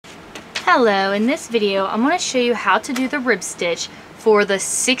Hello, in this video I'm going to show you how to do the rib stitch for the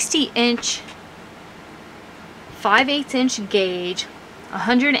 60-inch 5/8 inch gauge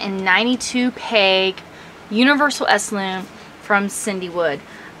 192 peg universal S-loom from CINDWOOD.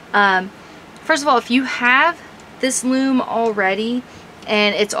 First of all, if you have this loom already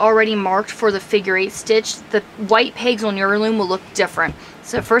and it's already marked for the figure 8 stitch, the white pegs on your loom will look different.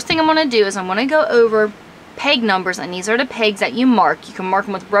 So first thing I'm going to do is I'm going to go over peg numbers, and these are the pegs that you mark. You can mark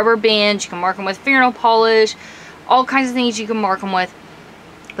them with rubber bands, you can mark them with fingernail polish, all kinds of things you can mark them with,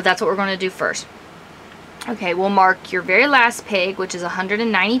 but that's what we're going to do first. Okay, we'll mark your very last peg, which is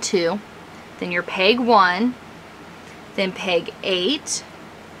 192, then your peg 1, then peg 8,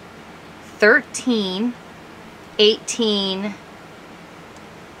 13, 18,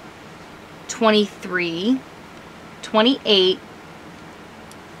 23, 28,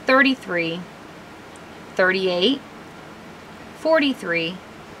 33, 38, 43,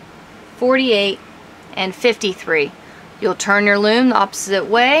 48, and 53. You'll turn your loom the opposite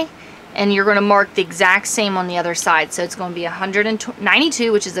way and you're going to mark the exact same on the other side. So it's going to be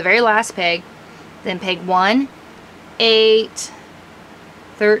 192, which is the very last peg, then peg 1, 8,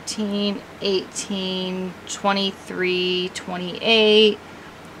 13, 18, 23, 28,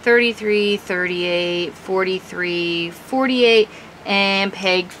 33, 38, 43, 48, and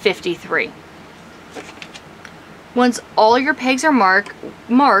peg 53. Once all your pegs are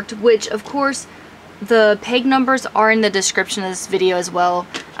marked, which of course the peg numbers are in the description of this video as well,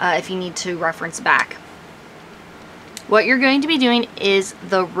 if you need to reference back. What you're going to be doing is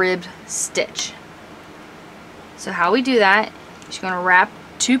the rib stitch. So how we do that is you're going to wrap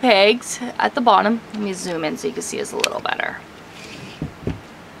 2 pegs at the bottom. Let me zoom in so you can see us a little better.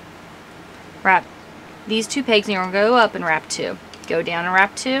 Wrap these 2 pegs and you're going to go up and wrap 2. Go down and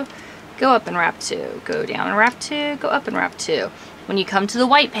wrap 2. Go up and wrap 2, go down and wrap 2, go up and wrap 2. When you come to the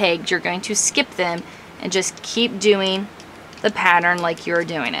white pegs, you're going to skip them and just keep doing the pattern like you're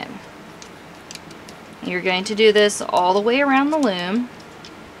doing it. You're going to do this all the way around the loom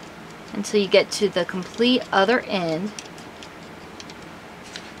until you get to the complete other end.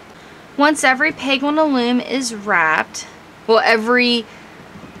 Once every peg on the loom is wrapped, well, every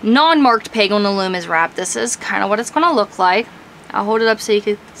non-marked peg on the loom is wrapped, this is kind of what it's going to look like. I'll hold it up so you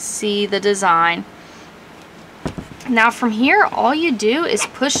can see the design. Now from here, all you do is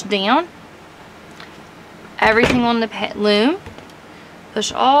push down everything on the loom.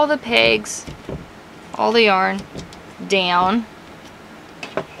 Push all the pegs, all the yarn down.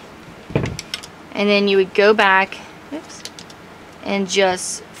 And then you would go back, oops, and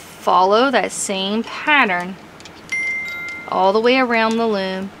just follow that same pattern all the way around the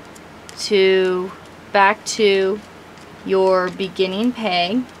loom to back to your beginning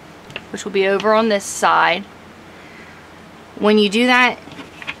peg, which will be over on this side. When you do that,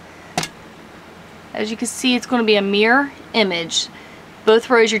 as you can see, it's going to be a mirror image.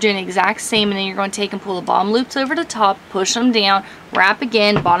 Both rows you're doing the exact same, and then you're going to take and pull the bottom loops over the top, push them down, wrap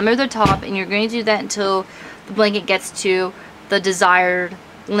again, bottom over the top, and you're going to do that until the blanket gets to the desired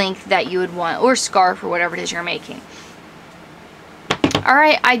length that you would want, or scarf, or whatever it is you're making.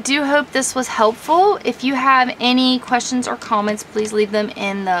 Alright, I do hope this was helpful. If you have any questions or comments, please leave them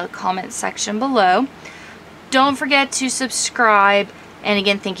in the comment section below. Don't forget to subscribe, and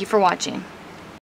again, thank you for watching.